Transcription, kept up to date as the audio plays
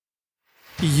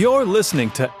You're listening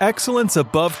to Excellence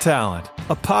Above Talent,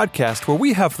 a podcast where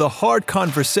we have the hard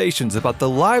conversations about the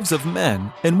lives of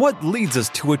men and what leads us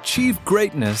to achieve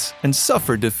greatness and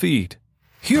suffer defeat.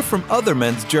 Hear from other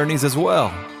men's journeys as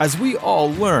well, as we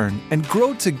all learn and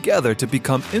grow together to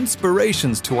become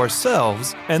inspirations to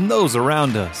ourselves and those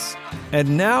around us.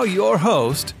 And now your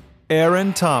host,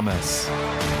 Aaron Thomas.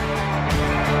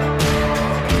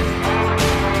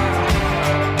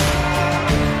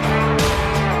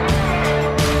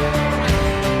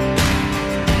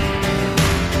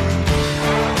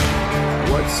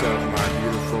 What's up, my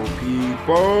beautiful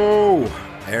people?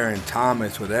 Aaron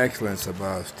Thomas with Excellence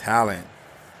Above Talent.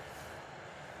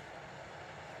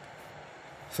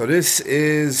 So this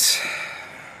is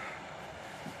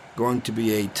going to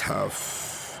be a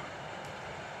tough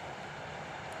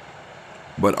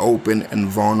but open and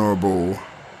vulnerable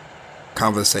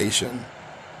conversation.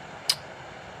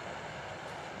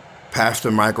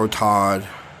 Pastor Michael Todd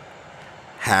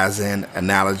has an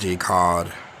analogy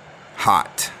called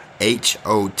HOT.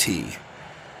 H-O-T.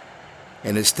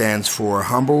 And it stands for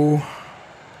humble,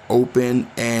 open,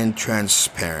 and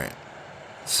transparent.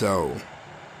 So,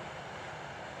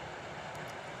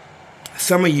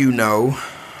 some of you know,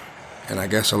 and I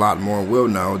guess a lot more will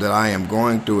know, that I am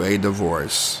going through a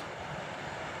divorce.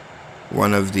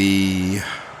 One of the,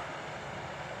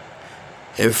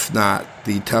 if not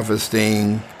the toughest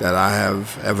thing that I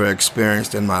have ever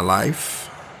experienced in my life.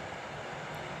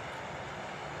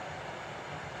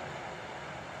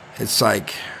 It's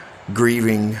like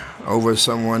grieving over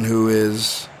someone who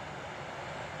is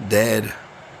dead,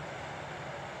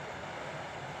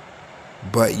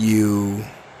 but you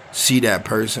see that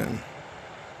person,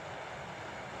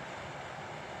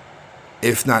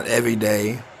 if not every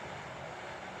day,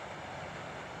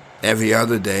 every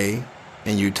other day,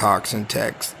 and you talk and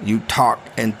text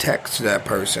to that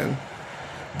person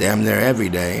damn near every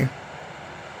day.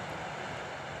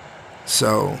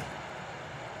 So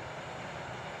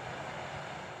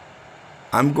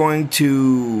I'm going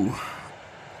to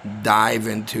dive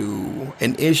into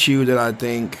an issue that I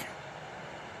think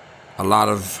a lot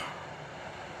of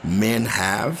men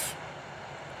have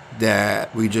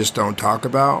that we just don't talk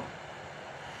about.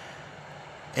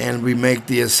 And we make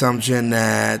the assumption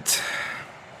that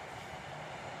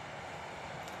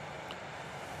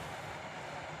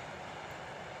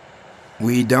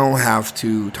we don't have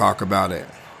to talk about it.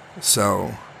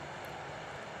 So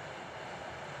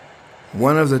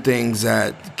one of the things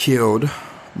that killed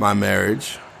my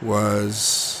marriage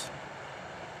was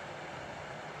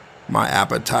my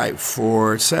appetite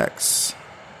for sex.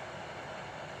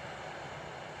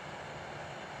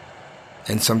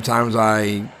 And sometimes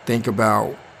I think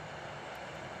about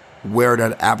where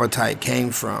that appetite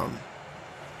came from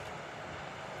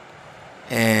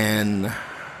and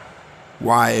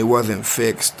why it wasn't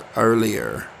fixed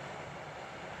earlier.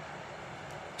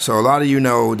 So a lot of you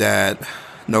know that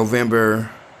November,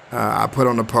 I put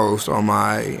on a post on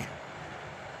my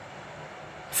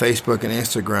Facebook and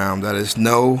Instagram that is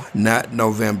No Nut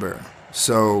November.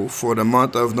 So for the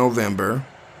month of November,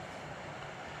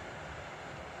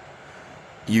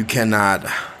 you cannot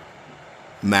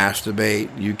masturbate,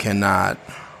 you cannot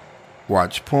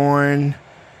watch porn,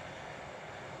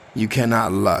 you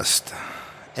cannot lust.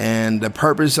 And the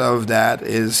purpose of that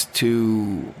is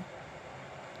to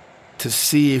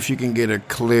see if you can get a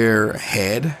clear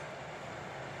head,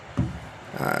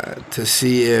 to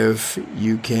see if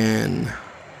you can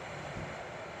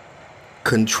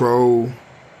control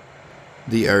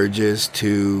the urges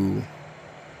to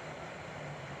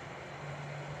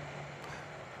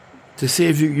see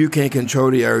if you can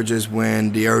control the urges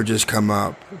when the urges come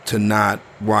up to not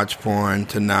watch porn,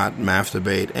 to not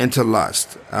masturbate, and to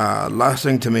lust.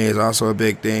 Lusting to me is also a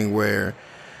big thing where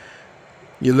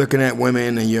you're looking at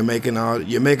women and you're making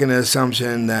the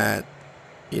assumption that,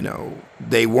 you know,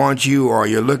 they want you, or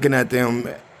you're looking at them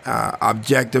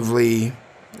objectively,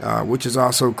 which is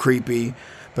also creepy,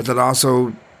 but that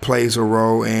also plays a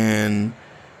role in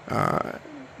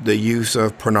the use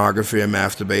of pornography and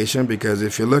masturbation. Because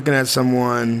if you're looking at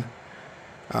someone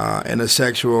in a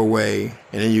sexual way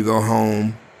and then you go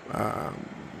home,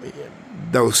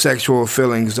 those sexual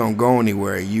feelings don't go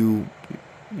anywhere. You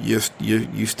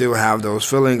still have those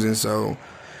feelings, and so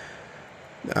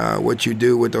what you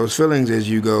do with those feelings is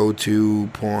you go to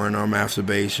porn or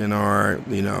masturbation, or,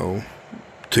 you know,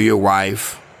 to your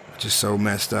wife, which is so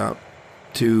messed up,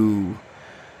 to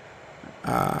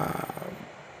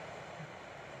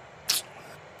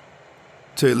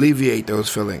alleviate those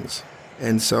feelings.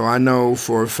 And so I know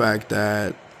for a fact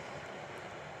that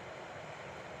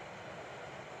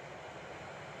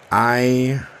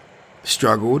I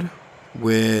struggled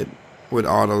with with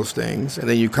all those things, and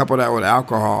then you couple that with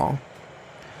alcohol,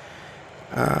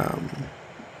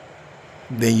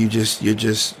 then you're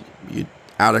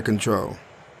out of control.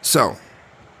 So,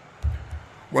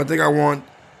 one thing I want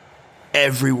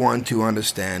everyone to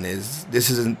understand is this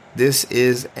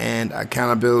is an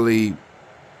accountability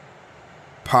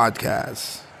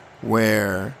podcast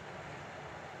where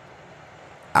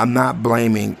I'm not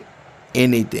blaming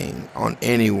anything on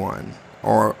anyone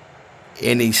or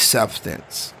any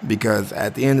substance, because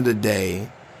at the end of the day,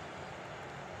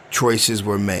 choices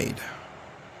were made.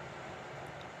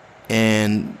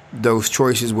 And those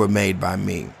choices were made by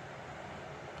me.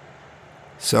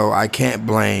 So I can't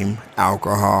blame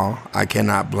alcohol. I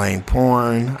cannot blame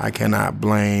porn. I cannot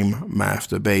blame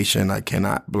masturbation. I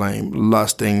cannot blame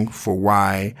lusting for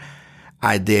why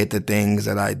I did the things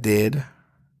that I did.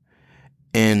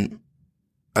 And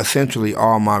essentially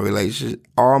all my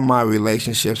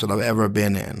relationships that I've ever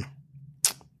been in.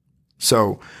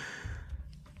 So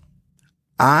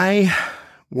I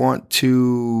want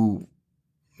to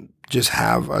just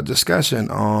have a discussion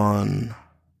on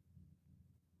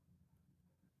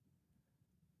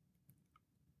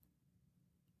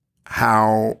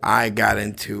how I got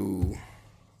into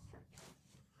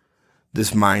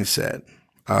this mindset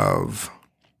of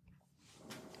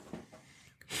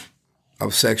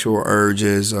sexual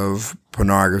urges, of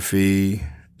pornography,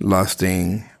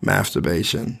 lusting,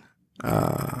 masturbation,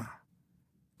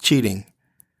 cheating.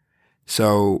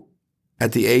 So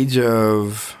at the age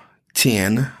of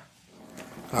 10,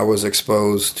 I was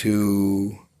exposed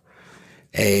to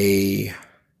a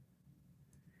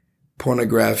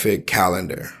pornographic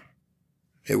calendar.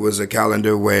 It was a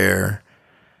calendar where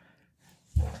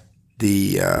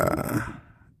there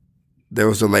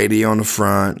was a lady on the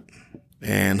front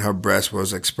and her breast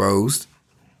was exposed.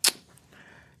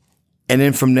 And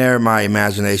then from there, my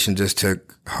imagination just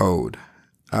took hold.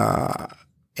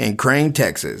 In Crane,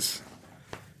 Texas,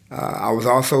 I was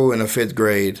also in the 5th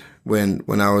grade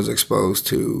when I was exposed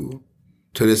to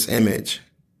this image.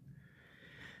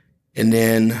 And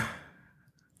then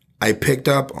I picked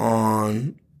up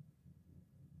on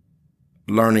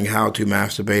learning how to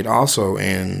masturbate also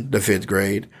in the 5th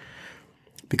grade,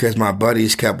 because my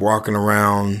buddies kept walking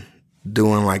around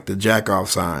doing like the jack off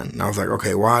sign. And I was like,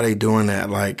 okay, why are they doing that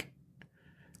like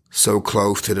so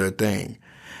close to their thing?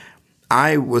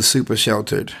 I was super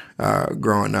sheltered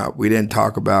growing up. We didn't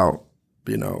talk about,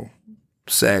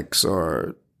 sex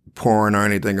or porn or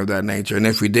anything of that nature. And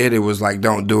if we did, it was like,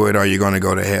 don't do it or you're going to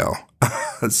go to hell.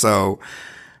 So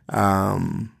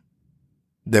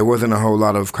there wasn't a whole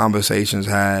lot of conversations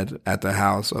had at the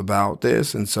house about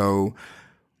this. And so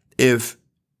if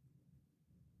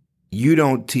you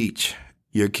don't teach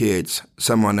your kids,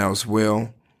 someone else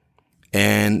will.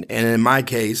 And in my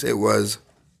case, it was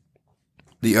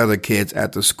the other kids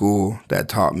at the school that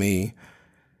taught me,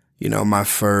 my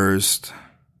first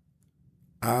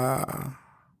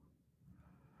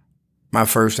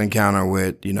encounter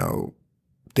with,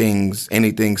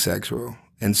 anything sexual.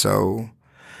 And so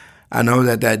I know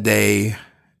that day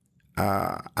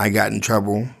I got in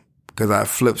trouble because I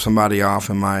flipped somebody off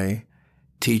and my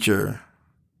teacher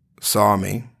saw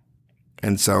me.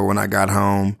 And so when I got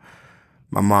home,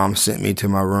 my mom sent me to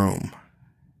my room.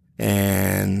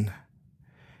 And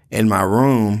in my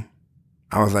room,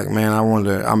 I was like, man,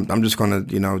 I'm just going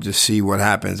to, just see what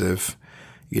happens if,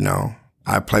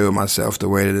 I play with myself the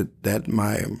way that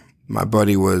my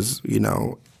buddy was,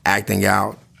 acting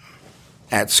out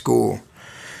at school.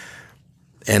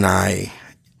 And I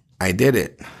did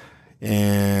it.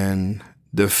 And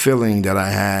the feeling that I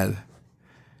had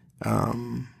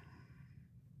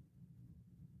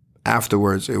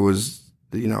afterwards, it was,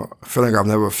 a feeling I've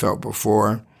never felt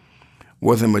before.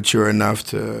 Wasn't mature enough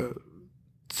to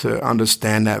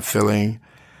understand that feeling.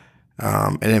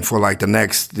 And then for like the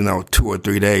next, 2 or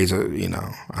 3 days,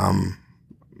 I'm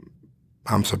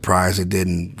surprised it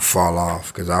didn't fall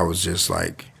off because I was just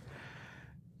like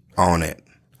on it.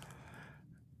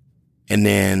 And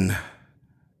then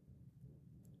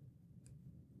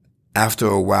after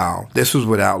a while, this was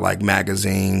without like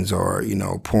magazines or,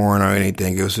 porn or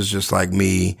anything. It was just like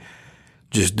me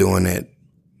just doing it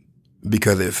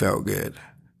because it felt good.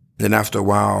 Then after a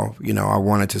while, I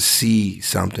wanted to see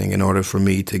something in order for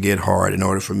me to get hard, in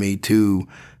order for me to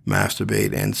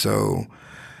masturbate. And so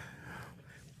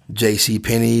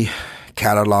JCPenney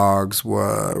catalogs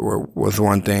was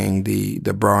one thing,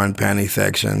 the bra and panty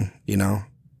section,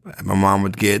 My mom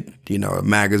would get, a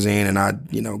magazine and I'd,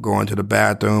 go into the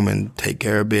bathroom and take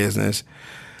care of business.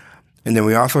 And then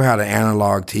we also had an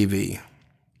analog TV.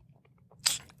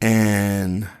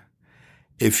 And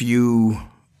if you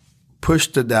push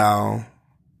the dial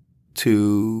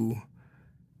to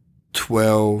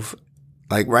 12,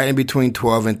 like right in between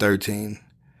 12 and 13,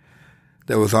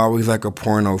 there was always like a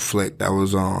porno flick that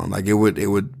was on. Like it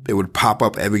would pop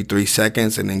up every 3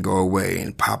 seconds and then go away,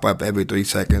 and pop up every 3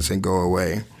 seconds and go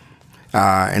away.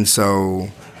 And so,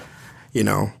 you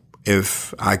know,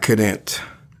 if I couldn't,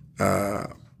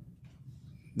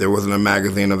 there wasn't a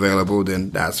magazine available,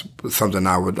 then that's something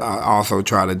I would also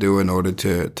try to do in order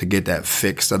to get that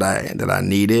fix that I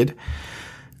needed.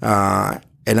 And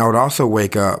I would also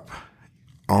wake up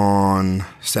on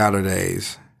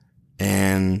Saturdays,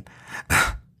 and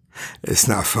it's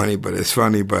not funny, but it's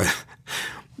funny. But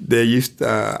there used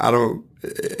to,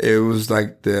 it was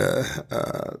like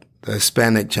the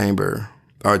Hispanic chamber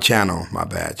or channel, my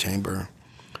bad, chamber.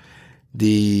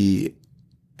 The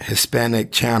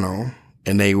Hispanic channel,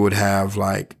 and they would have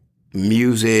like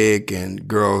music and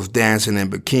girls dancing in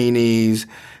bikinis.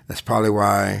 That's probably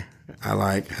why I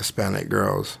like Hispanic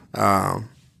girls.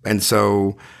 And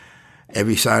so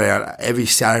every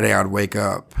Saturday I'd wake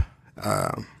up,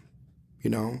 you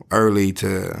know, early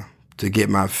to get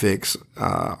my fix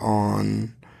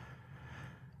on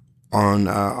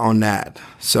that.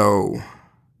 So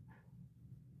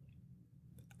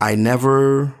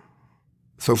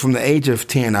so from the age of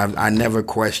 10, I never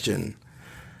questioned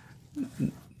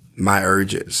my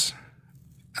urges.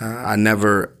 I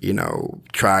never, you know,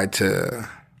 tried to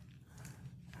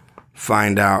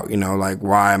find out, you know, like,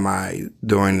 why am I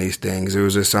doing these things? It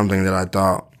was just something that I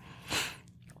thought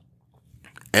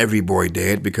every boy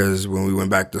did, because when we went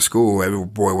back to school, every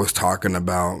boy was talking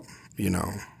about, you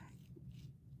know,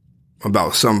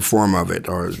 about some form of it,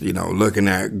 or, you know, looking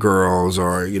at girls,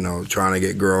 or, you know, trying to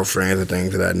get girlfriends and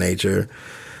things of that nature.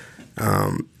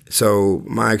 So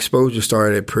my exposure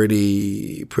started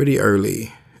pretty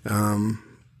early,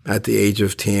 at the age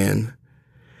of 10.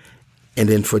 And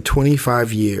then for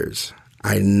 25 years,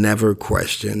 I never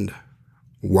questioned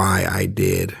why I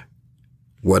did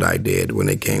what I did when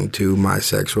it came to my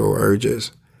sexual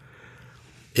urges.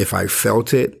 If I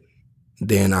felt it,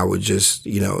 then I would just,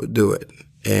 you know, do it.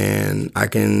 And I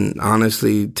can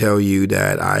honestly tell you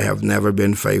that I have never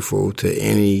been faithful to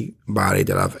anybody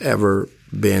that I've ever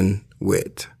been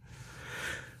with.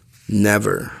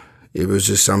 Never. It was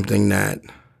just something that,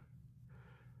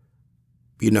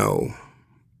 you know,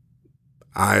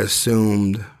 I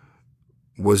assumed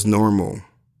was normal.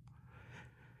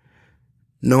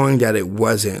 Knowing that it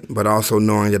wasn't, but also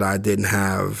knowing that I didn't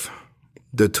have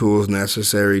the tools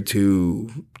necessary to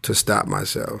stop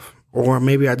myself. Or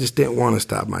maybe I just didn't want to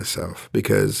stop myself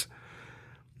because,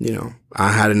 you know,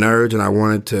 I had an urge and I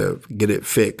wanted to get it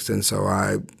fixed. And so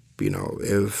I, you know,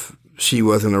 if she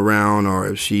wasn't around, or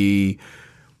if she,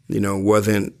 you know,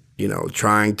 wasn't, you know,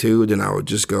 trying to, then I would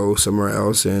just go somewhere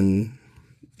else and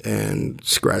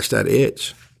scratch that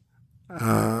itch.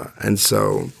 And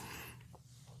so,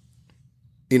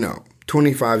 you know,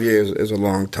 25 years is a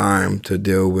long time to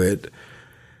deal with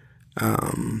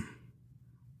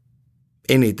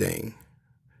anything,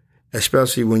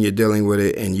 especially when you're dealing with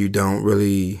it and you don't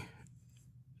really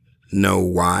know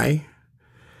why.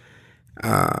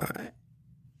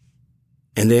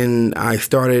 And then I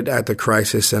started at the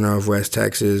Crisis Center of West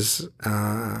Texas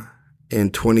in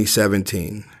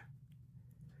 2017.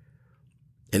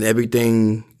 And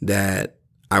everything that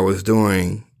I was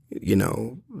doing, you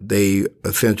know, they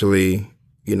essentially,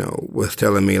 you know, was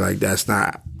telling me, like, that's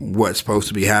not what's supposed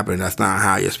to be happening. That's not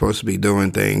how you're supposed to be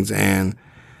doing things. And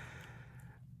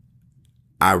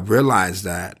I realized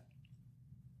that,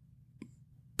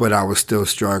 but I was still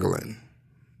struggling.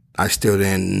 I still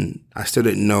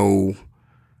didn't know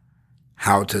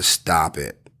how to stop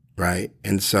it, right?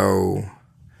 And so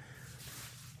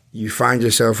you find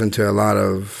yourself into a lot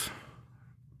of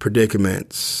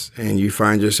predicaments, and you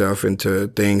find yourself into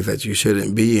things that you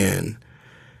shouldn't be in.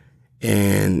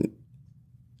 And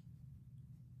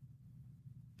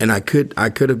I could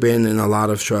have been in a lot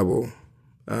of trouble.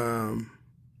 But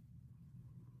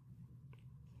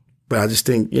I just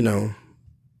think, you know,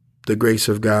 the grace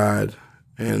of God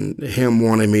and Him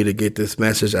wanting me to get this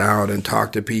message out and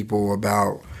talk to people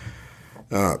about,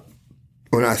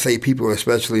 when I say people,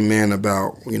 especially men,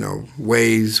 about, you know,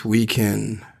 ways we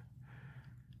can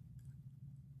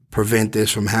prevent this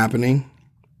from happening.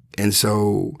 And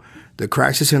so the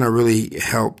Crisis Center really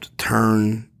helped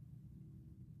turn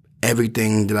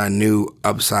everything that I knew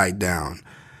upside down.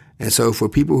 And so for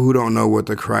people who don't know what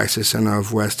the Crisis Center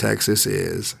of West Texas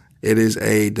is, it is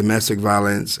a domestic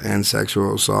violence and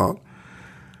sexual assault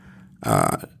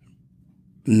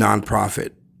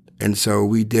nonprofit. And so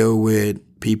we deal with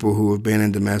people who have been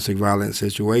in domestic violence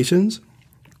situations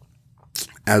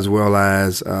as well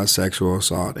as sexual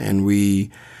assault. And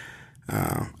we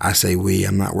I say we,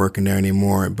 I'm not working there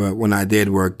anymore, but when I did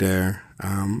work there,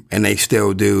 and they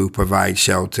still do provide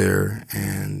shelter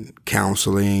and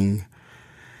counseling,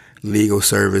 legal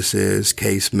services,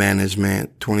 case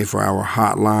management, 24-hour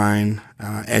hotline,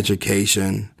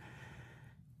 education.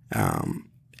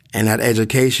 And that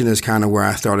education is kind of where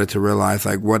I started to realize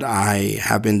like what I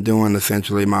have been doing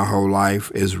essentially my whole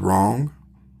life is wrong.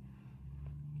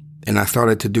 And I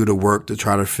started to do the work to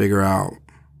try to figure out,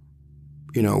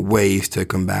 ways to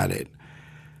combat it.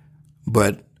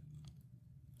 But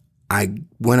I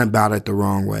went about it the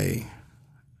wrong way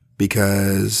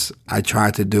because I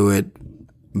tried to do it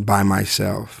by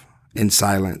myself in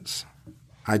silence.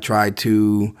 I tried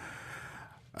to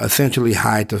essentially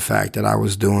hide the fact that I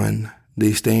was doing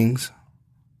these things,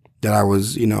 that I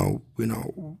was,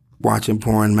 watching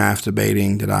porn,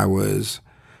 masturbating, that I was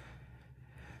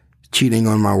cheating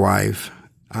on my wife.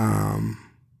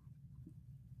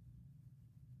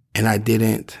 And I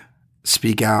didn't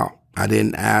speak out. I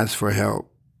didn't ask for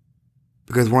help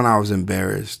because one, I was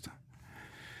embarrassed.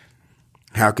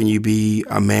 How can you be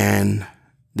a man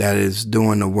that is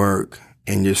doing the work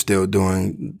and you're still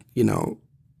doing,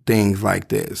 things like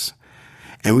this?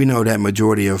 And we know that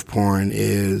majority of porn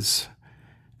is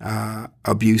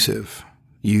abusive.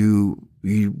 You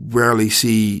rarely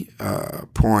see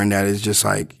porn that is just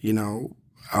like,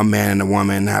 a man and a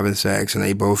woman having sex and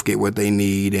they both get what they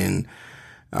need and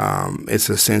it's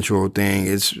a sensual thing.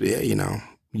 It's,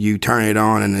 you turn it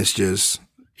on and it's just,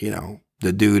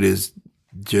 the dude is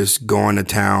just going to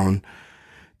town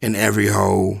in every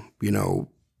hole,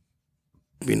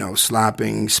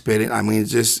 slapping, spitting. I mean,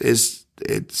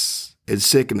 it's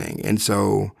sickening. And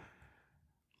so,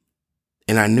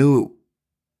 and I knew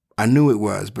it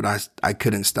was, but I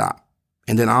couldn't stop.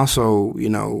 And then also,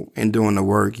 in doing the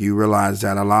work, you realize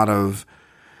that a lot of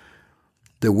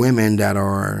the women that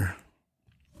are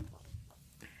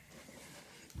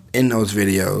in those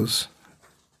videos,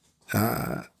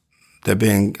 they're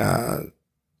being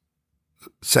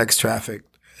sex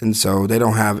trafficked. And so they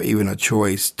don't have even a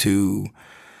choice to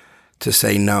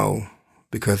say no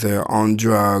because they're on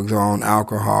drugs or on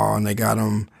alcohol and they got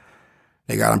them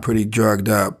pretty drugged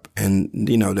up and,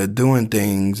 they're doing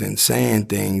things and saying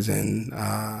things and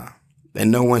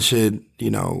no one should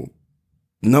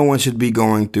be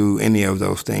going through any of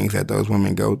those things that those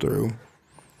women go through.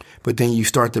 But then you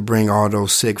start to bring all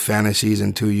those sick fantasies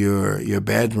into your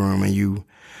bedroom and you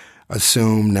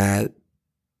assume that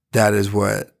is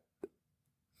what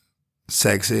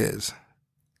sex is.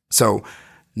 So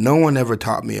no one ever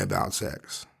taught me about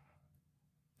sex.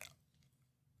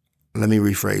 Let me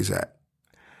rephrase that.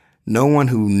 No one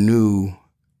who knew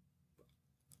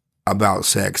about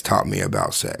sex taught me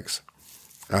about sex.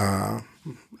 Porn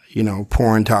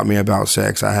taught me about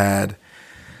sex. I had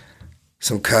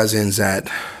some cousins that,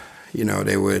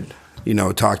 they would,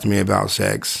 talk to me about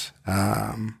sex.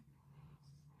 And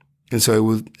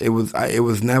so it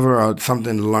was never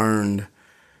something learned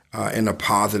in a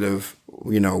positive,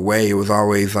 way. It was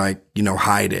always like,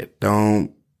 hide it.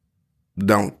 Don't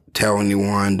tell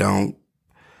anyone. Don't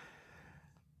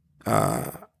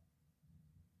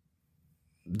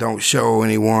show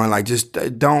anyone. Like, just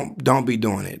don't be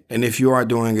doing it. And if you are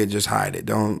doing it, just hide it.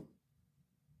 Don't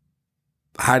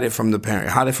hide it from the parent.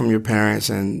 Hide it from your parents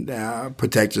and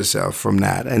protect yourself from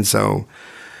that. And so,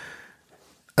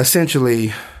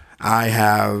 essentially, I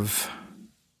have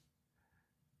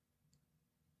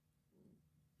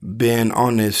been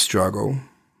on this struggle,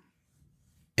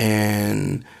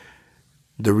 and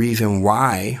the reason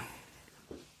why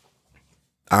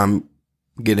I'm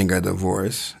getting a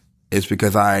divorce is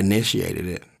because I initiated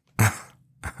it.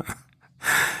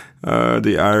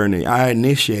 The irony. I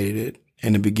initiated it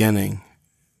in the beginning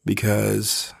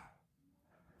because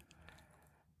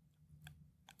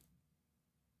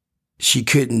she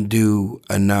couldn't do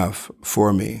enough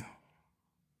for me.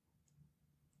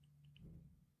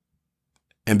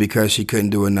 And because she couldn't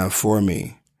do enough for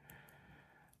me,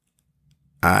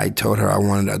 I told her I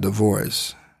wanted a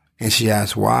divorce. And she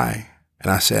asked why.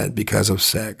 And I said, because of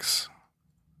sex.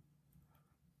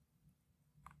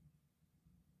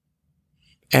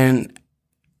 And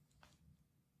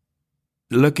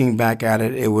looking back at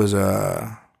it, it was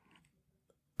a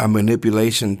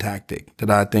manipulation tactic that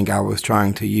I think I was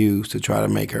trying to use to try to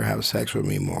make her have sex with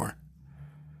me more.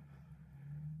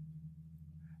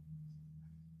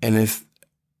 And it's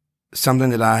something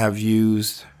that I have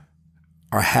used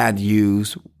or had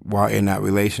used while in that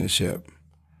relationship.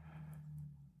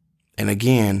 And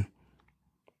again,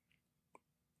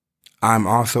 I'm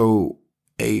also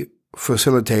a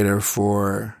facilitator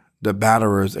for the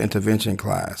batterers intervention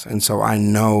class. And so I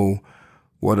know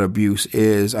what abuse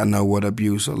is. I know what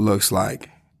abuse looks like.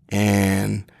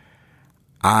 And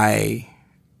I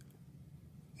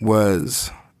was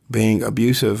being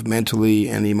abusive mentally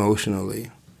and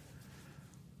emotionally.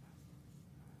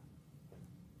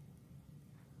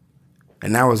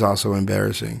 And that was also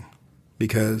embarrassing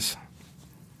because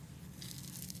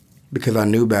I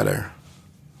knew better.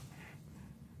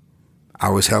 I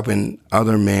was helping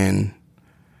other men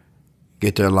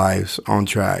get their lives on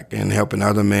track and helping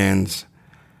other men's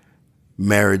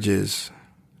marriages.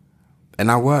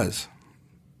 And I was.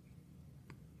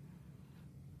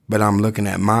 But I'm looking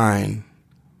at mine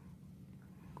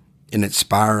and it's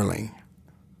spiraling.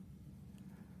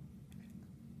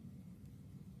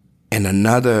 And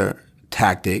another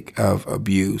tactic of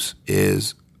abuse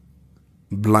is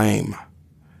blame.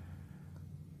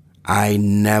 I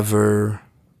never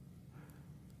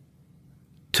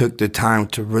took the time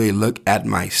to really look at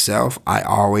myself. I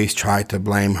always tried to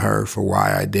blame her for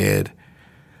why I did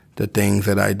the things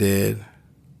that I did.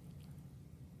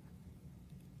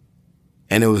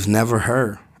 And it was never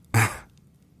her.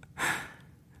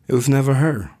 It was never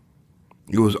her.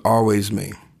 It was always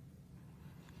me.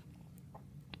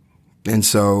 And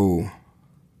so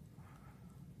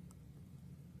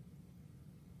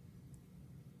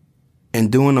in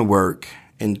doing the work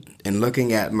and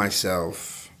looking at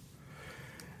myself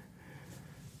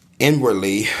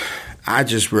inwardly, I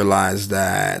just realized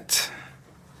that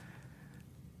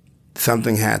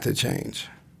something had to change.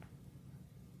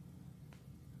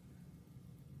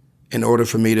 In order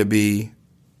for me to be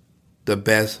the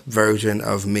best version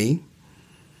of me,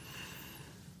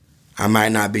 I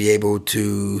might not be able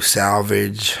to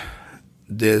salvage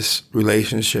this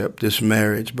relationship, this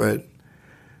marriage, but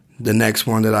the next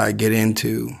one that I get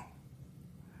into,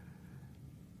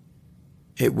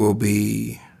 it will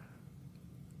be,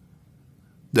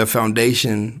 the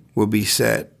foundation will be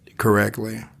set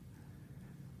correctly.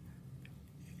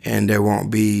 And there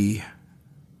won't be,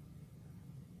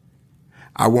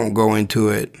 I won't go into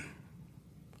it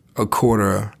a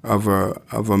quarter of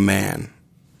a man,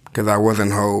 because I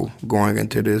wasn't whole going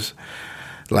into this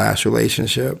last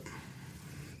relationship.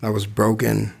 I was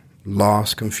broken,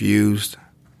 lost, confused,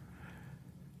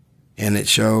 and it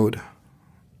showed.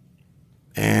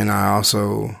 And I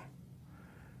also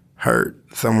hurt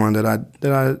someone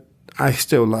that I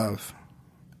still love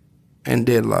and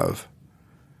did love.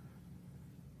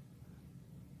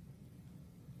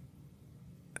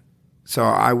 So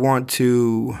I want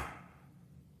to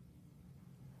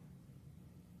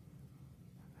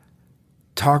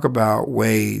talk about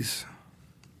ways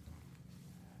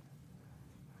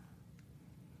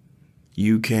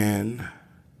you can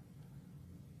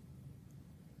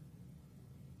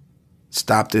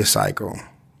stop this cycle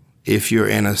if you're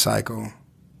in a cycle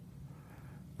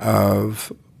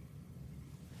of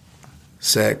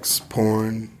sex,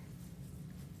 porn,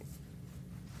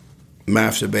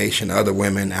 masturbation, other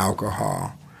women,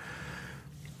 alcohol.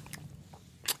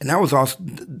 And that was also,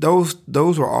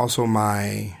 those were also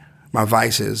my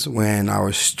vices when I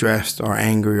was stressed or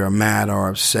angry or mad or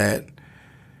upset.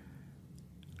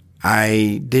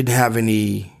 I didn't have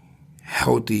any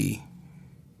healthy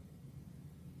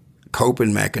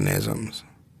coping mechanisms.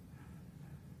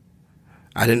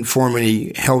 I didn't form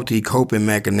any healthy coping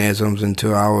mechanisms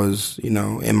until I was,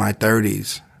 in my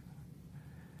 30s.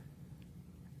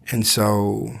 And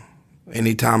so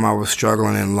anytime I was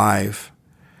struggling in life,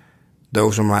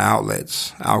 those were my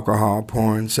outlets: alcohol,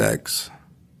 porn, sex,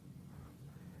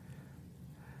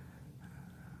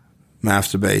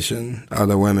 masturbation,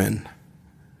 other women.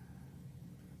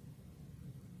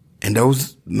 And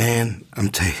those, man, I'm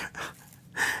telling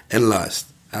you, and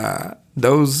lust.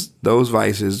 Those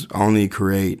vices only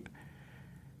they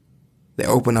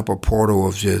open up a portal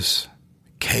of just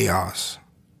chaos.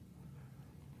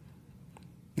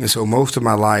 And so most of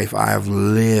my life I have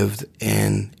lived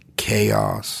in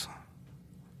chaos.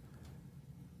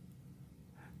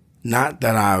 Not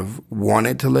that I've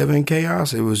wanted to live in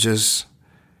chaos. It was just,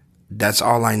 that's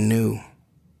all I knew.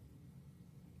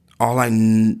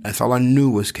 That's all I knew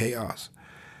was chaos.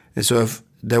 And so if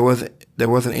there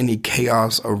wasn't any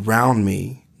chaos around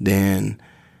me, then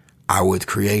I would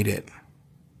create it.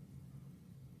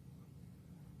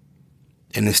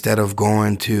 And instead of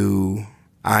going to,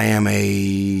 I am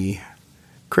a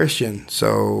Christian,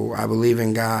 so I believe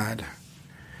in God.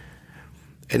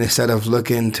 And instead of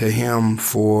looking to Him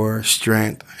for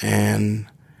strength and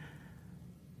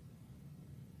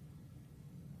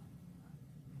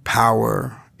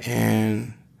power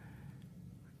and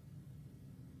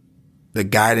the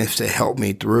guidance to help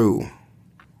me through,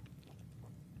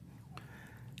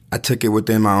 I took it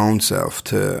within my own self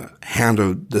to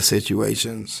handle the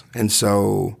situations. And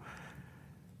so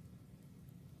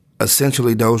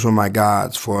essentially those were my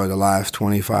gods for the last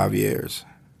 25 years.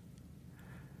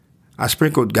 I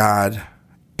sprinkled God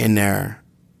in there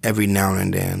every now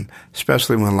and then,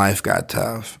 especially when life got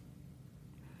tough,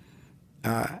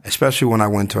 especially when I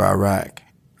went to Iraq.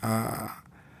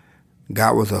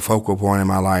 God was a focal point in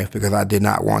my life because I did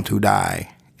not want to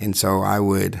die. And so I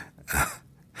would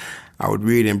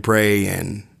read and pray,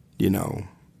 and,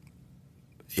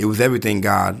 it was everything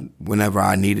God whenever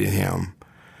I needed him,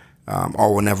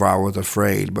 or whenever I was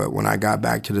afraid. But when I got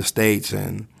back to the States,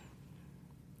 and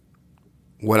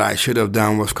what I should have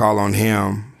done was call on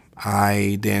him,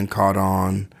 I then called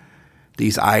on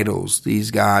these idols,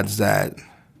 these gods that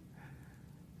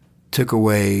took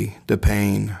away the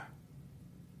pain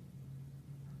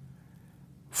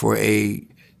for a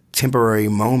temporary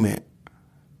moment.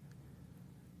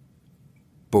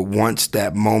 But once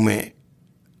that moment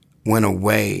went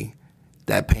away,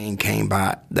 that pain came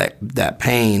back. That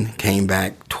pain came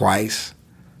back twice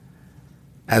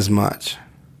as much.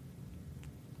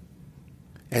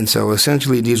 And so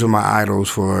essentially these were my idols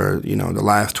for, the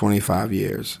last 25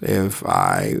 years. If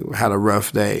I had a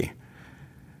rough day,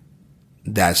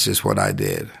 that's just what I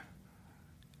did.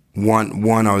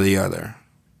 One or the other,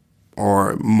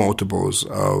 or multiples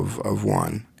of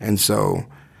one. And so,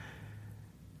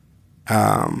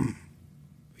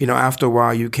 after a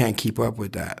while, you can't keep up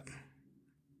with that.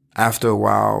 After a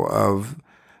while of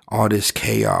all this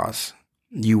chaos,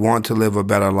 you want to live a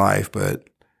better life, but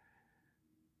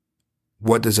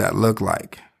what does that look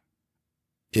like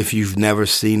if you've never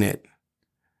seen it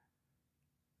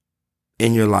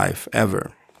in your life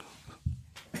ever?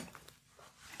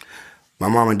 My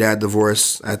mom and dad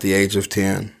divorced at the age of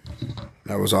 10.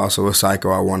 That was also a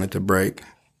cycle I wanted to break.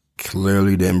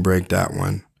 Clearly didn't break that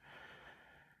one.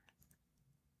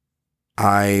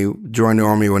 I joined the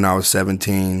Army when I was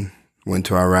 17, went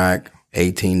to Iraq,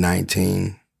 18,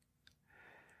 19.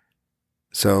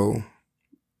 So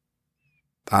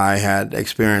I had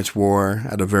experienced war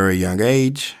at a very young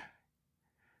age,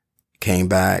 came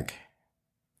back,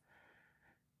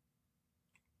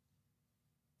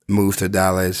 moved to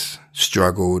Dallas,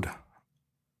 struggled,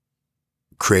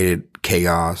 created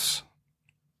chaos,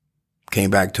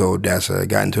 came back to Odessa,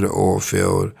 got into the oil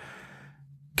field,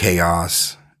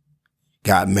 chaos,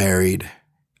 got married,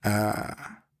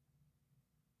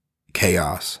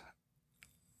 chaos.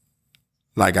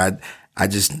 Like I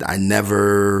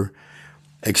never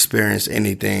experienced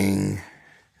anything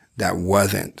that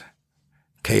wasn't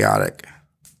chaotic.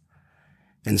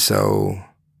 And so,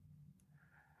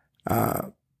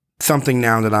 something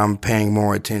now that I'm paying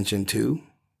more attention to,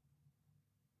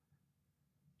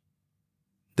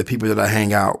 the people that I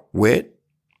hang out with,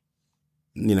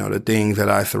 the things that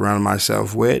I surround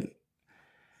myself with,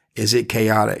 is it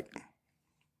chaotic?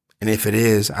 And if it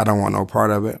is, I don't want no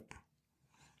part of it.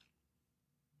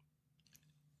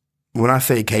 When I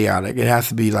say chaotic, it has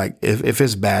to be like, if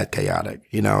it's bad chaotic,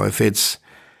 if it's,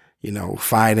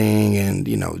 fighting and,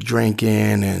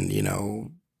 drinking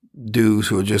and, dudes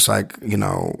who are just like,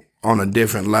 on a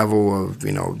different level of,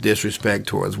 disrespect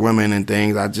towards women and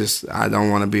things. I don't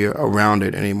want to be around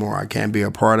it anymore. I can't be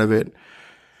a part of it.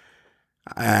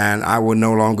 And I would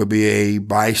no longer be a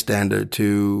bystander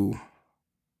to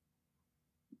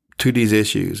these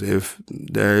issues. If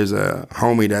there's a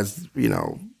homie that's,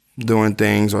 doing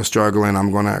things or struggling,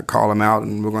 I'm going to call him out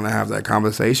and we're going to have that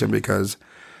conversation because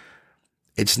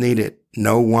it's needed.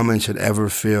 No woman should ever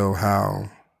feel how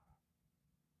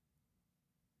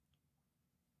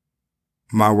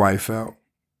my wife felt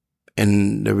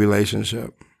in the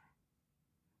relationship.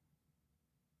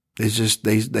 It's just,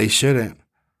 they shouldn't.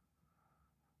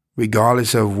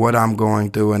 Regardless of what I'm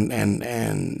going through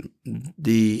and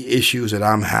the issues that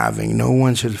I'm having, no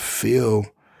one should feel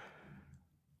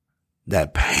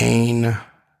that pain,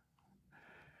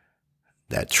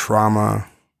 that trauma,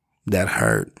 that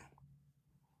hurt.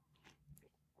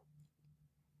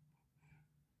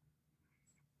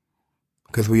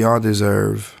 Because we all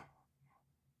deserve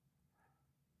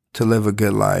to live a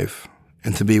good life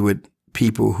and to be with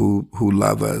people who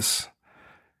love us.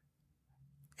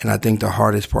 And I think the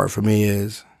hardest part for me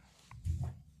is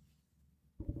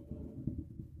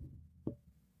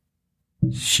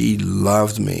she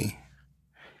loved me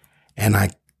and I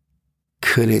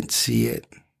couldn't see it,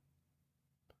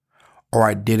 or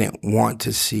I didn't want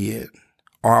to see it,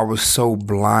 or I was so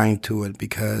blind to it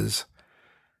because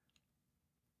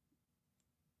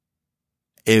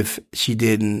if she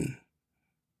didn't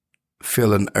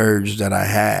feel an urge that I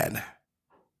had,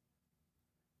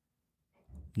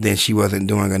 then she wasn't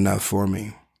doing enough for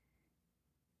me.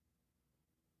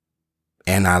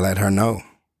 And I let her know.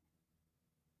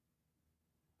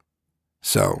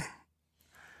 So,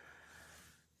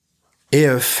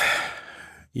 if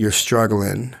you're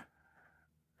struggling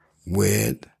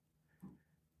with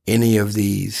any of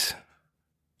these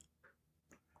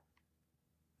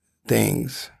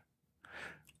things,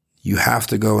 you have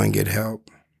to go and get help.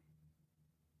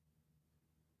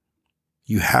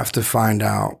 You have to find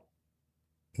out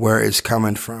where it's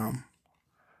coming from.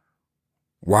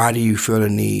 Why do you feel the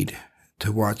need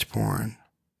to watch porn?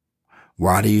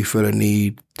 Why do you feel the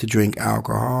need to drink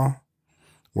alcohol?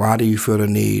 Why do you feel the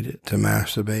need to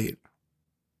masturbate?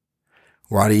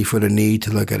 Why do you feel the need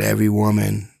to look at every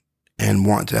woman and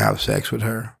want to have sex with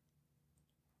her?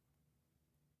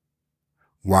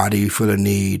 Why do you feel the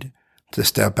need to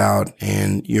step out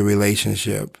in your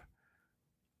relationship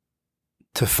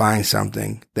to find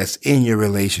something that's in your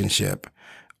relationship?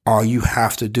 All you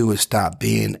have to do is stop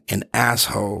being an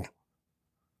asshole.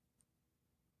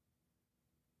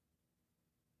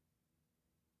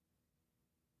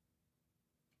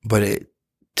 But it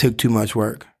took too much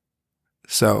work.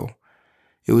 So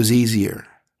it was easier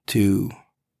to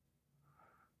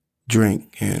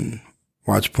drink and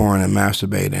watch porn and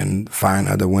masturbate and find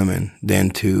other women than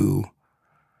to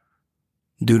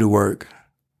do the work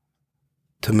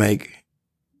to make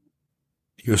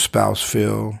your spouse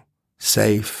feel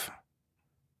safe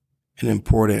and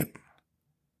important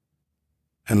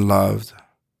and loved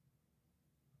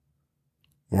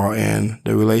while in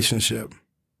the relationship.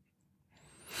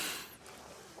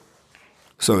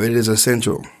 So it is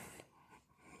essential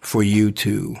for you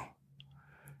to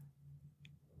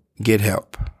get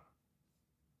help.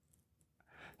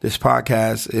 This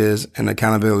podcast is an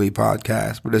accountability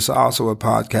podcast, but it's also a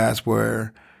podcast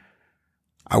where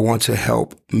I want to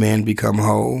help men become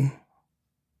whole,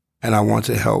 and I want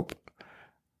to help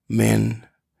men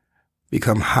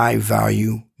become high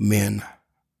value men.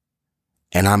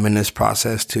 And I'm in this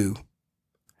process too.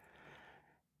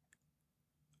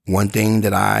 One thing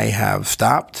that I have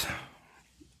stopped,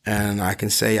 and I can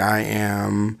say I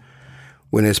am,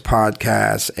 when this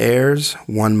podcast airs,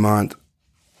 1 month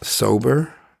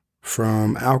sober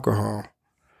from alcohol.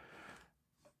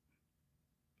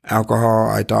 Alcohol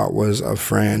I thought was a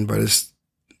friend, but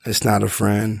it's not a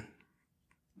friend.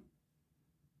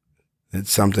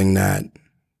 It's something that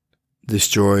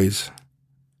destroys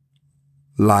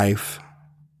life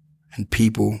and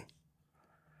people.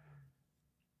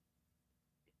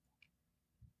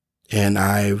 And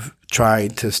I've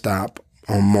tried to stop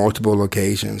on multiple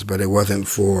occasions, but it wasn't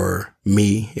for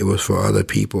me. It was for other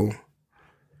people.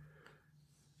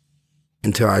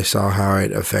 Until I saw how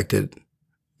it affected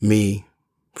me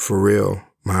for real.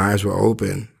 My eyes were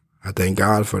open. I thank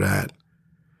God for that.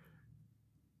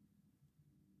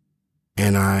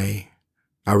 And I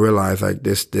realized like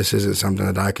this isn't something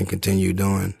that I can continue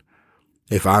doing.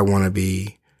 If I want to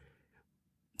be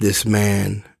this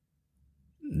man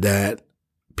that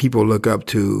people look up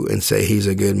to and say he's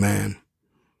a good man.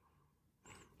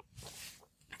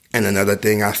 And another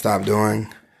thing I stopped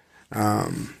doing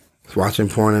is watching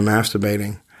porn and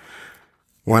masturbating.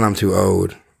 One, I'm too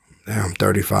old. I'm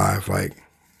 35. Like,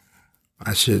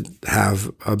 I should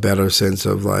have a better sense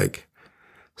of like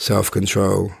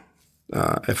self-control.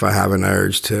 If I have an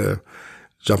urge to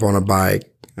jump on a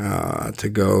bike, to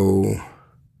go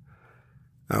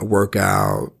work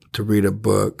out, to read a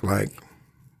book, like,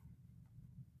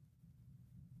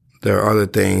 there are other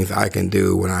things I can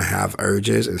do when I have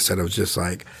urges instead of just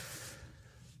like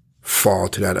fall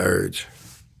to that urge.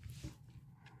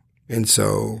 And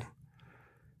so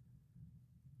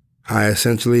I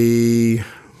essentially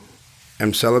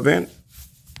am celibate.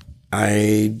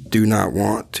 I do not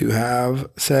want to have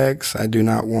sex. I do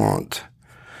not want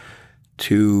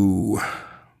to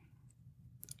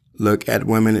look at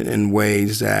women in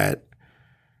ways that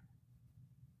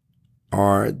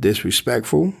are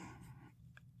disrespectful.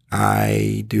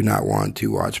 I do not want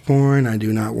to watch porn. I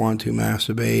do not want to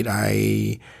masturbate.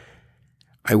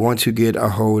 I want to get a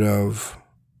hold of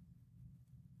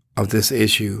this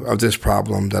issue, of this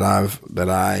problem that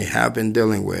I have been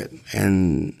dealing with.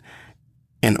 And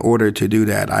in order to do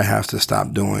that, I have to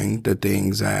stop doing the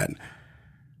things that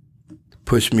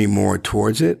push me more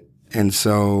towards it. And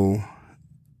so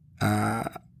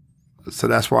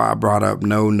that's why I brought up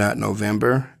No Nut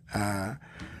November.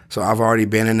 So I've already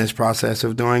been in this process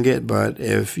of doing it, but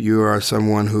if you are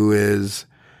someone who is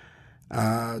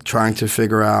trying to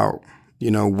figure out,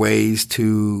 ways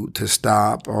to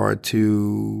stop or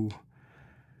to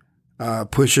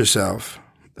push yourself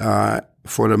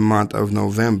for the month of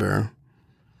November,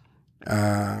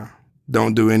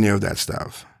 don't do any of that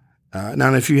stuff.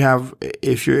 Now, if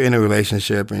you're in a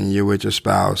relationship and you're with your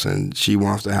spouse and she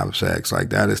wants to have sex, like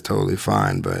that is totally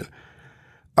fine. But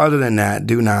other than that,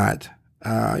 do not,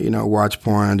 watch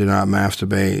porn, do not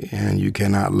masturbate, and you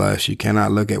cannot lust. You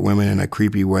cannot look at women in a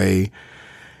creepy way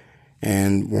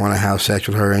and want to have sex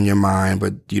with her in your mind,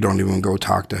 but you don't even go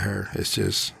talk to her.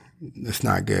 It's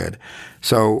not good.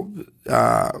 So,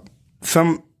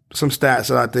 some stats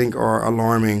that I think are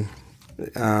alarming,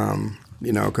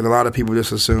 because a lot of people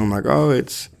just assume like, oh,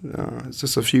 it's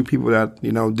just a few people that,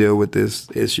 deal with this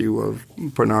issue of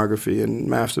pornography and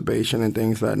masturbation and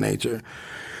things of that nature.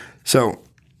 So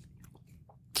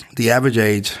the average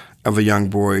age of a young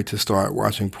boy to start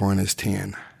watching porn is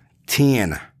 10.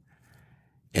 10.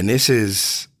 And this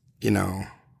is,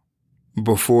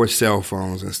 before cell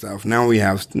phones and stuff. Now we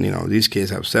have, these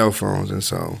kids have cell phones, and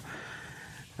so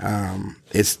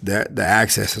it's the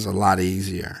access is a lot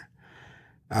easier.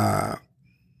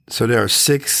 So there are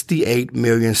 68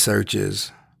 million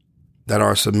searches that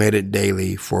are submitted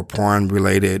daily for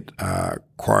porn-related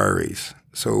queries.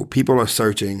 So people are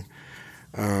searching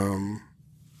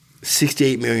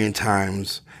 68 million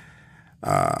times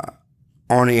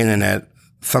on the internet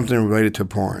something related to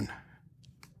porn.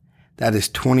 That is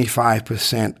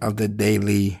 25% of the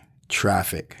daily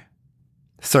traffic,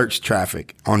 search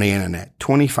traffic on the internet.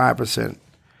 25%.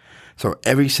 So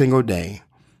every single day,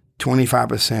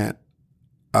 25%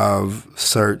 of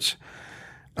search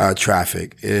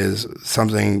traffic is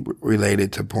something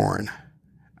related to porn.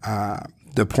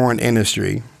 The porn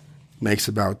industry makes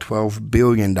about $12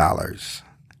 billion.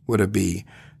 Would it be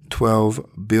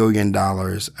 $12 billion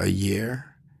a year?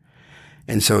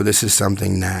 And so this is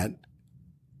something that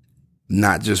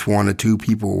not just one or two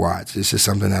people watch. This is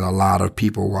something that a lot of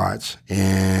people watch.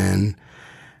 And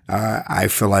I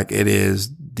feel like it is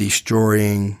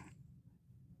destroying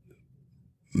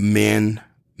men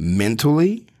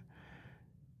mentally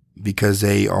because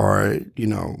they are,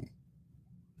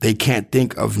 they can't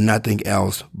think of nothing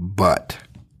else but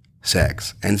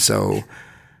sex. And so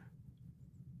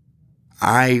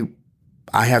I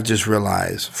have just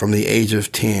realized from the age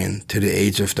of 10 to the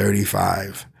age of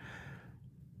 35,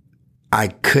 I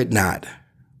could not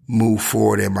move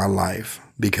forward in my life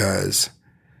because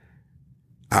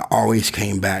I always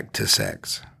came back to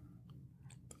sex.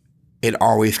 It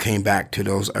always came back to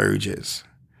those urges.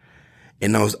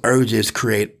 And those urges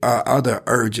create other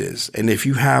urges. And if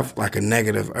you have like a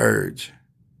negative urge,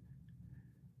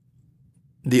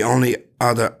 the only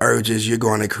other urges you're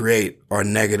going to create are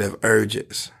negative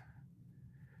urges.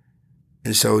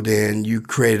 And so then you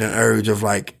create an urge of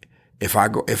like, if I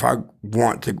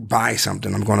want to buy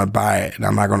something, I'm going to buy it.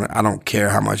 And I don't care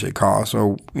how much it costs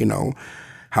or,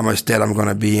 how much debt I'm going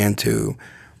to be into.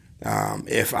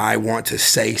 If I want to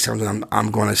say something, I'm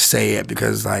going to say it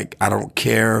because like, I don't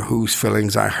care whose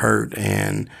feelings I hurt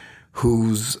and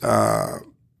whose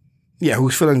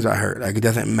feelings I hurt. Like it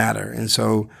doesn't matter. And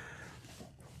so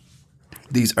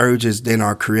these urges then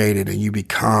are created and you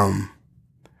become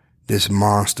this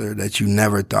monster that you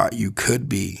never thought you could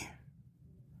be.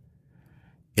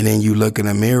 And then you look in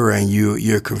the mirror and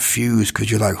you're confused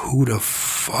because you're like, who the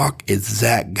fuck is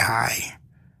that guy?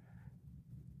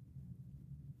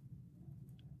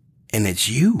 And it's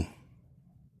you.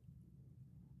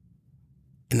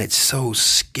 And it's so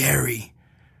scary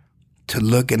to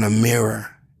look in the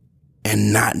mirror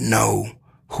and not know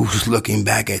who's looking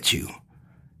back at you.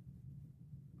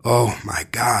 Oh my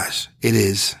gosh, it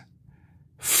is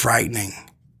frightening.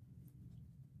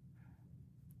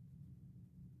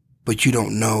 But you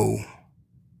don't know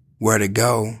where to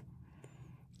go.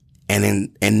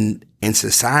 And in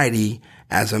society,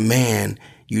 as a man,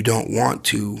 you don't want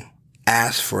to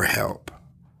ask for help.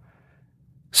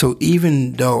 So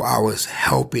even though I was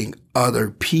helping other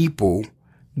people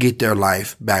get their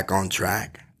life back on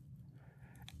track,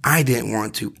 I didn't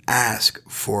want to ask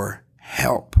for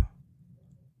help.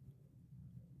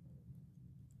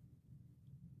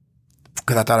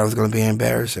 Because I thought it was going to be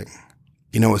embarrassing.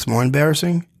 You know what's more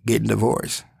embarrassing? Getting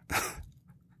divorced.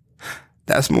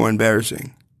 That's more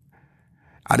embarrassing.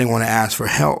 I didn't want to ask for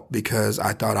help because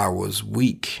I thought I was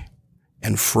weak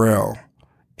and frail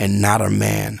and not a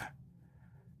man.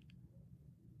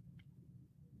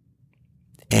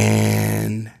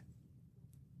 And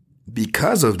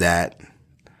because of that,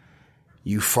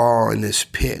 you fall in this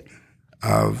pit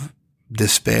of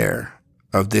despair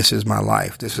of this is my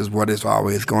life. This is what it's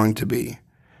always going to be.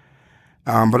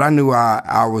 But I knew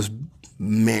I was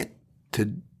meant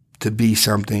to be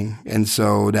something. And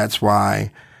so that's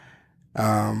why,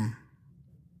 I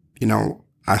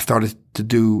started to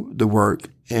do the work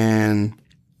and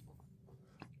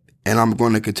I'm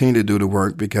going to continue to do the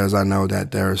work because I know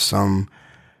that there are some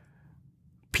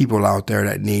people out there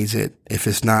that needs it. If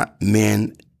it's not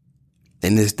men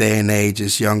in this day and age,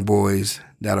 it's young boys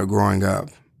that are growing up,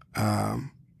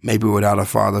 maybe without a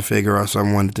father figure or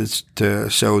someone to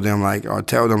show them like, or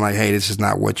tell them like, hey, this is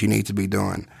not what you need to be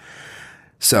doing.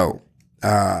 So,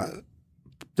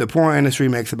 the porn industry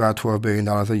makes about $12 billion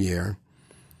a year.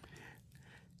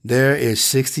 There is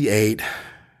 68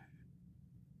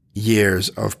 years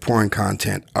of porn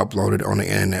content uploaded on the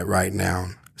internet right now.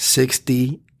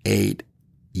 68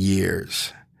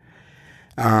 years.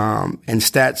 And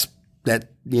stats that,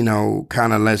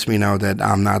 kind of lets me know that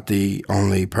I'm not the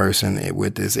only person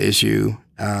with this issue.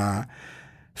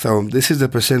 So this is the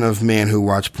percent of men who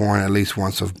watch porn at least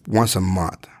once a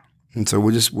month. And so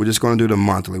we're just going to do the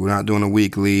monthly. We're not doing a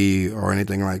weekly or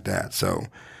anything like that. So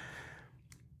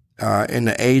in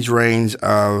the age range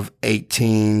of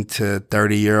 18 to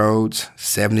 30-year-olds,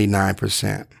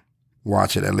 79%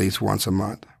 watch it at least once a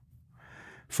month.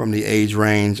 From the age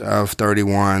range of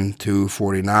 31 to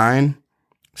 49,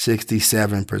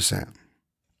 67%.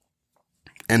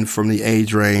 And from the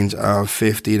age range of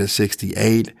 50 to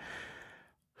 68,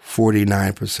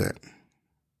 49%.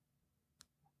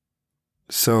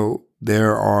 So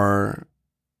there are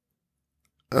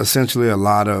essentially a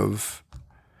lot of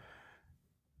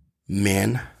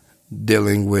men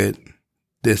dealing with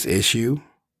this issue.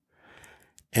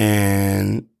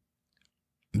 And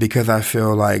because I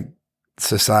feel like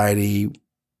society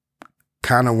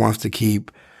kind of wants to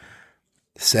keep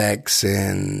sex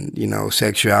and,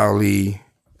 sexuality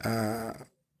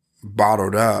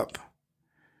bottled up,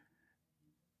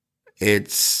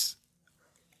 it's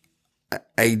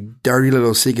a dirty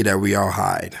little secret that we all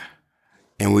hide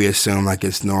and we assume like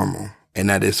it's normal and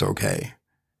that it's okay.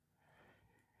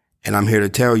 And I'm here to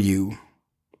tell you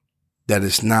that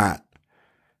it's not,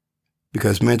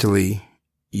 because mentally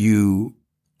you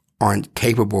aren't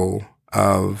capable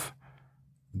of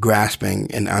grasping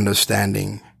and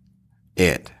understanding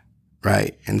it,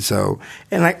 right? And so,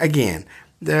 again,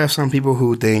 there are some people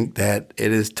who think that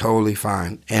it is totally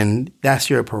fine, and that's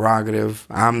your prerogative.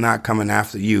 I'm not coming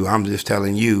after you. I'm just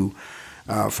telling you,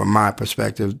 from my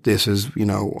perspective, this is,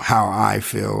 how I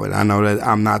feel. And I know that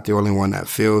I'm not the only one that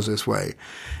feels this way.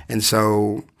 And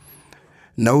so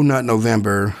No Nut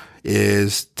November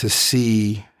is to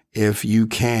see if you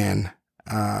can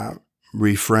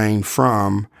refrain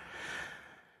from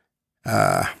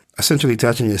essentially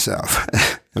touching yourself.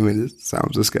 I mean, it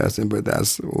sounds disgusting, but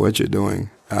that's what you're doing.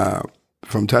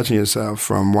 From touching yourself,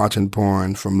 from watching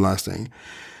porn, from lusting.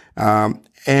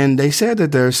 And they said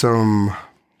that there's some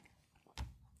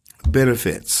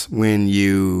benefits when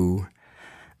you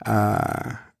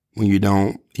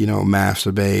don't,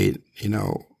 masturbate,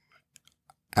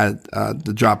 at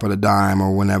the drop of the dime,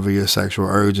 or whenever your sexual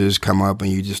urges come up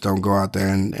and you just don't go out there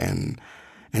and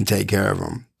take care of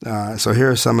them. So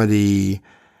here are some of the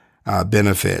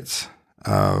benefits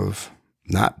of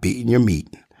not beating your meat.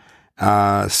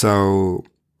 So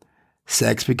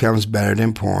sex becomes better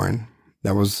than porn.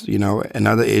 That was,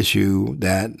 another issue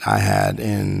that I had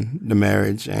in the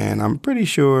marriage, and I'm pretty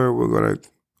sure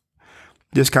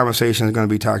this conversation is going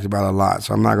to be talked about a lot,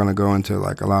 so I'm not going to go into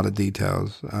like a lot of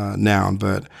details now,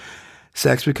 but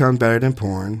sex becomes better than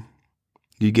porn.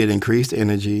 You get increased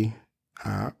energy,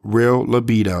 real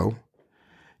libido.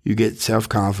 You get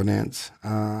self-confidence.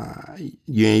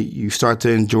 You start to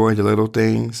enjoy the little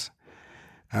things.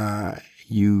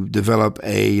 You develop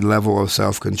a level of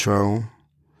self-control.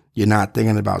 You're not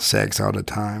thinking about sex all the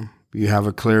time. You have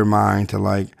a clear mind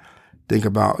to think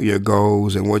about your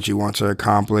goals and what you want to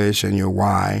accomplish and your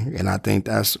why. And I think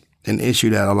that's an issue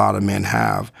that a lot of men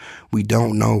have. We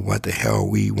don't know what the hell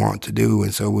we want to do.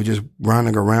 And so we're just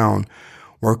running around,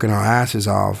 working our asses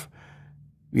off,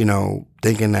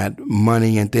 thinking that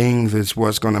money and things is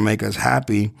what's going to make us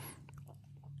happy.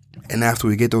 And after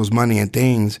we get those money and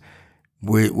things,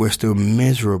 we're still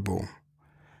miserable.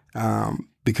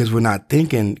 Because we're not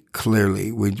thinking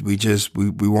clearly. We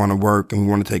want to work and we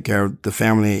want to take care of the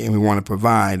family and we want to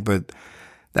provide, but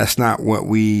that's not what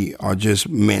we are just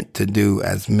meant to do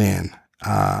as men.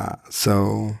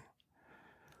 So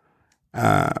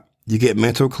you get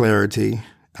mental clarity,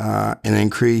 and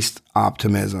increased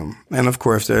optimism. And of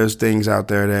course, there's things out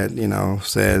there that,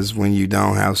 says when you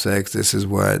don't have sex, this is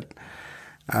what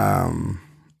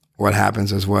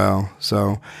happens as well.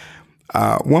 So,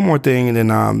 one more thing, and then,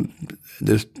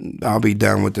 I'll be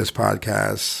done with this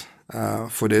podcast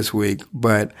for this week.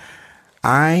 But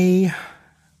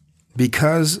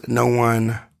because no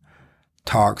one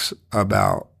talks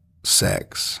about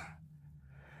sex,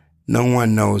 no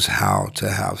one knows how to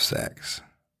have sex.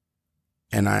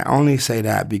 And I only say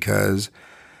that because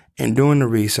in doing the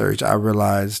research, I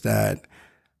realized that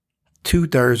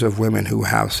 2/3 of women who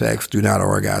have sex do not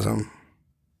orgasm.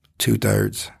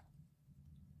 2/3.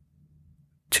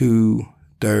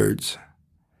 2/3.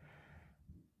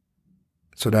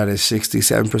 So that is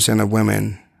 67% of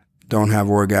women don't have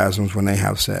orgasms when they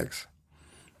have sex.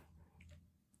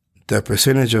 The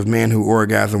percentage of men who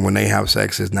orgasm when they have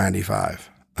sex is 95.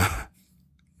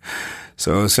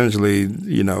 So essentially,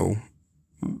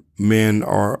 men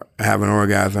are having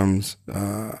orgasms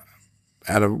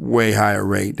at a way higher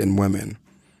rate than women.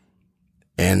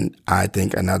 And I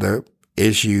think another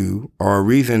issue or a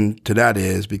reason to that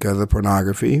is because of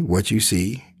pornography. What you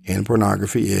see in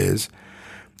pornography is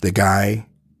the guy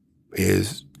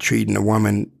is treating a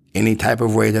woman any type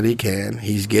of way that he can.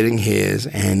 He's getting his,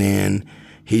 and then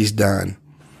he's done.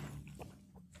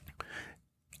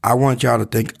 I want y'all to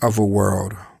think of a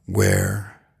world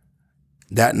where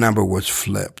that number was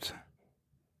flipped.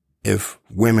 If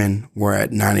women were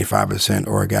at 95%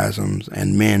 orgasms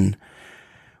and men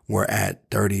were at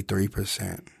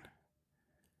 33%.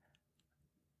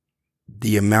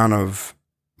 The amount of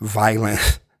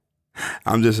violence,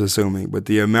 I'm just assuming, but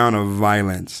the amount of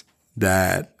violence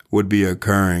that would be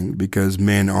occurring because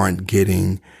men aren't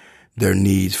getting their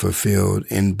needs fulfilled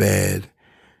in bed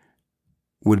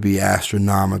would be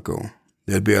astronomical.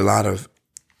 There'd be a lot of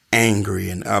angry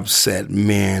and upset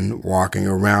men walking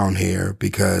around here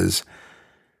because,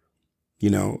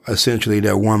 essentially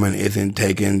their woman isn't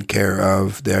taking care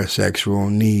of their sexual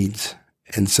needs.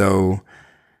 And so,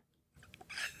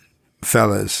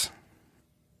 fellas,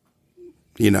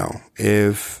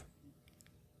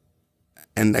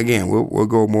 and again, we'll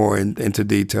go more into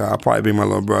detail. I'll probably bring my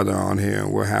little brother on here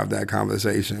and we'll have that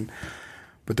conversation.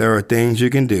 But there are things you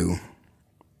can do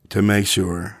to make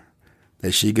sure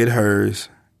that she get hers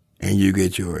and you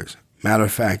get yours. Matter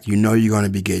of fact, you're going to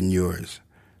be getting yours.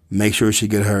 Make sure she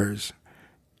get hers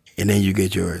and then you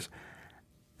get yours.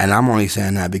 And I'm only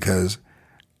saying that because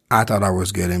I thought I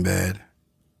was good in bed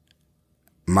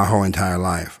my whole entire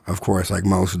life. Of course, like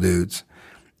most dudes.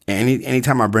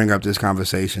 Anytime I bring up this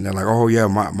conversation, they're like, oh, yeah,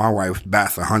 my wife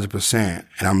bats 100%.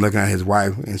 And I'm looking at his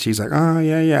wife, and she's like, oh,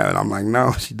 yeah. And I'm like,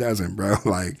 no, she doesn't, bro.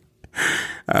 Like,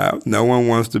 no one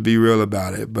wants to be real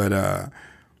about it. But yeah,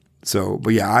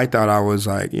 I thought I was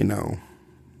like, king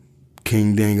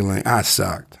dingling. I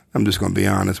sucked. I'm just going to be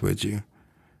honest with you.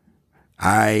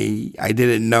 I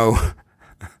didn't know.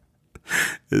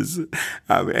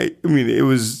 It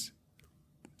was...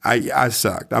 I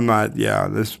sucked. I'm not,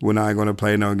 we're not going to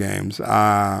play no games.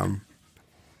 And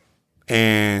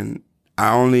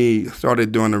I only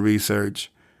started doing the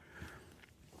research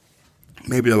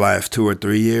maybe the last 2 or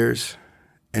 3 years.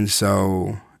 And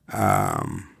so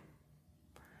now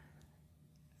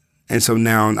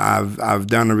I've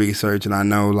done the research and I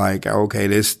know like, okay,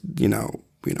 this,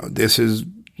 this is,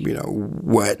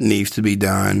 what needs to be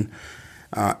done.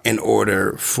 In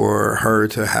order for her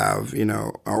to have,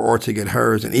 or to get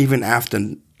hers. And even after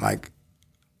like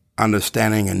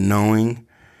understanding and knowing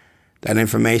that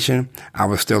information, I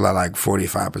was still at like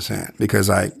 45% because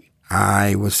like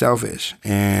I was selfish.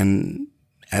 And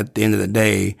at the end of the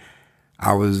day,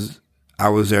 I was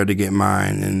there to get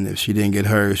mine. And if she didn't get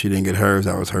hers, she didn't get hers.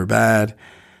 That was her bad.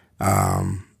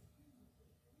 But,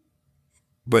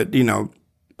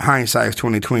 hindsight is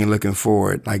 20/20 looking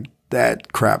forward. Like,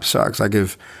 that crap sucks. Like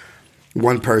if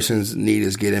one person's need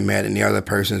is getting met and the other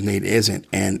person's need isn't,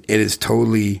 and it is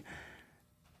totally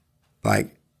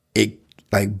like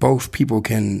both people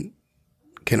can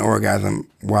orgasm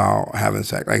while having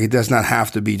sex. Like it does not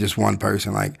have to be just one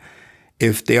person. Like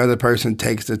if the other person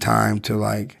takes the time to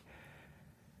like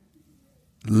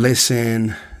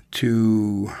listen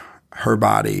to her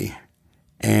body,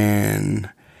 and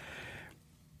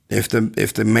if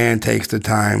the man takes the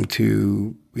time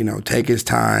to take his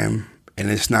time, and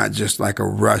it's not just like a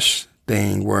rush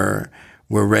thing where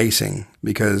we're racing,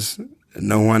 because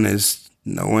no one is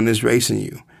racing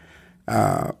you.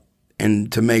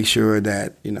 And to make sure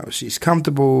that, she's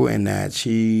comfortable and that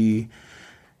she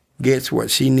gets what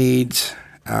she needs,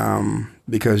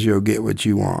 because you'll get what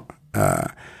you want.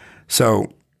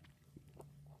 So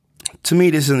to me,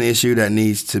 this is an issue that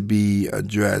needs to be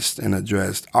addressed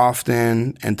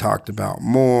often and talked about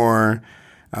more.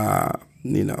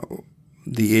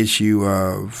 The issue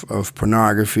of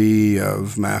pornography,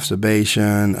 of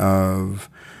masturbation, of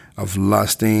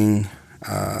lusting,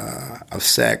 of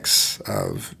sex,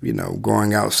 of,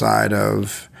 going outside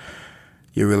of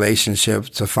your relationship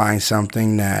to find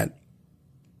something that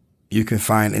you can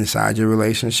find inside your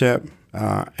relationship.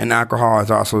 And alcohol is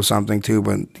also something too,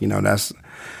 but, that's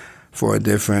for a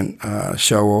different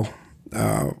show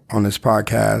on this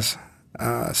podcast.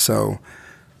 So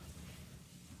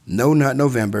No Nut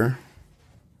November.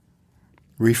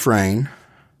 refrain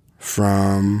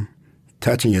from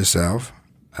touching yourself,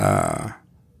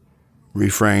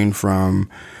 refrain from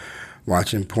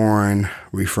watching porn,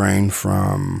 refrain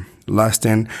from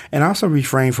lusting, and also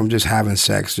refrain from just having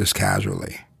sex just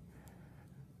casually.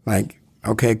 Like,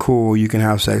 okay, cool, you can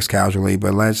have sex casually,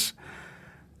 but let's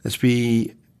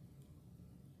be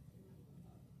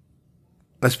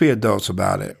adults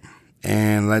about it.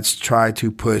 And let's try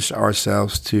to push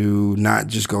ourselves to not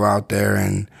just go out there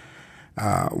and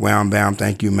wham, bam,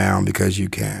 thank you, ma'am, because you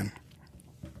can.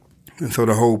 And so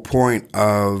the whole point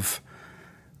of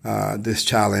this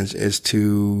challenge is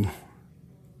to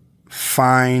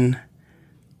find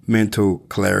mental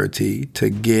clarity,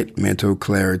 to get mental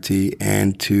clarity,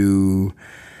 and to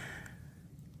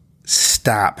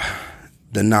stop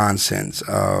the nonsense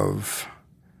of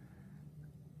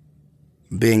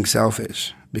being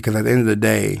selfish. Because at the end of the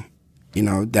day,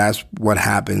 that's what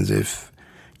happens if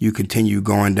you continue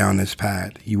going down this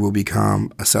path. You will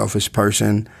become a selfish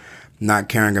person, not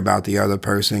caring about the other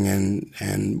person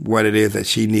and what it is that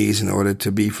she needs in order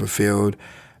to be fulfilled.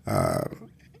 And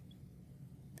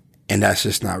that's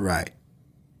just not right.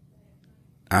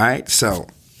 All right, so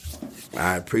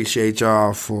I appreciate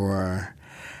y'all for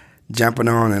jumping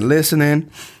on and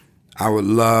listening. I would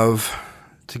love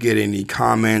to get any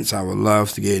comments. I would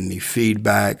love to get any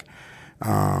feedback.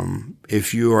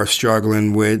 If you are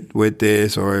struggling with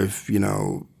this, or if,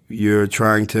 you're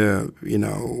trying to,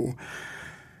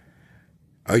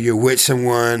 or you're with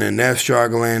someone and they're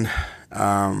struggling,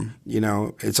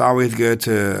 it's always good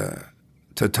to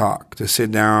talk, to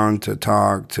sit down, to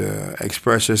talk, to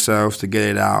express yourself, to get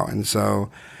it out. And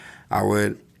so I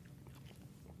would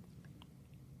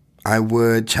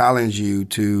challenge you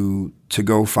to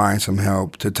go find some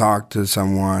help, to talk to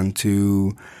someone,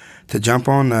 to jump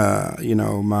on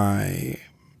my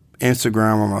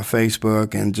Instagram or my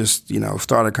Facebook and just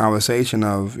start a conversation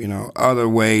of other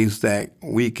ways that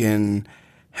we can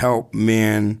help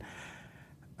men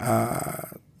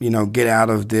get out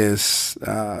of this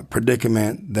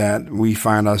predicament that we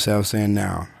find ourselves in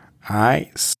now. All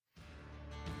right.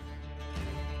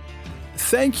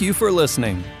 Thank you for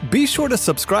listening. Be sure to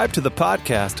subscribe to the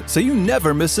podcast so you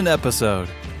never miss an episode.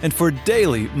 And for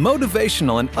daily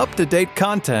motivational and up-to-date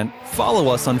content,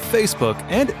 follow us on Facebook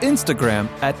and Instagram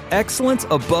at Excellence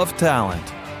Above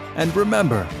Talent. And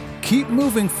remember, keep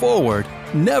moving forward,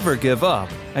 never give up,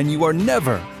 and you are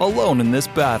never alone in this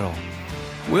battle.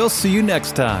 We'll see you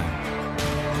next time.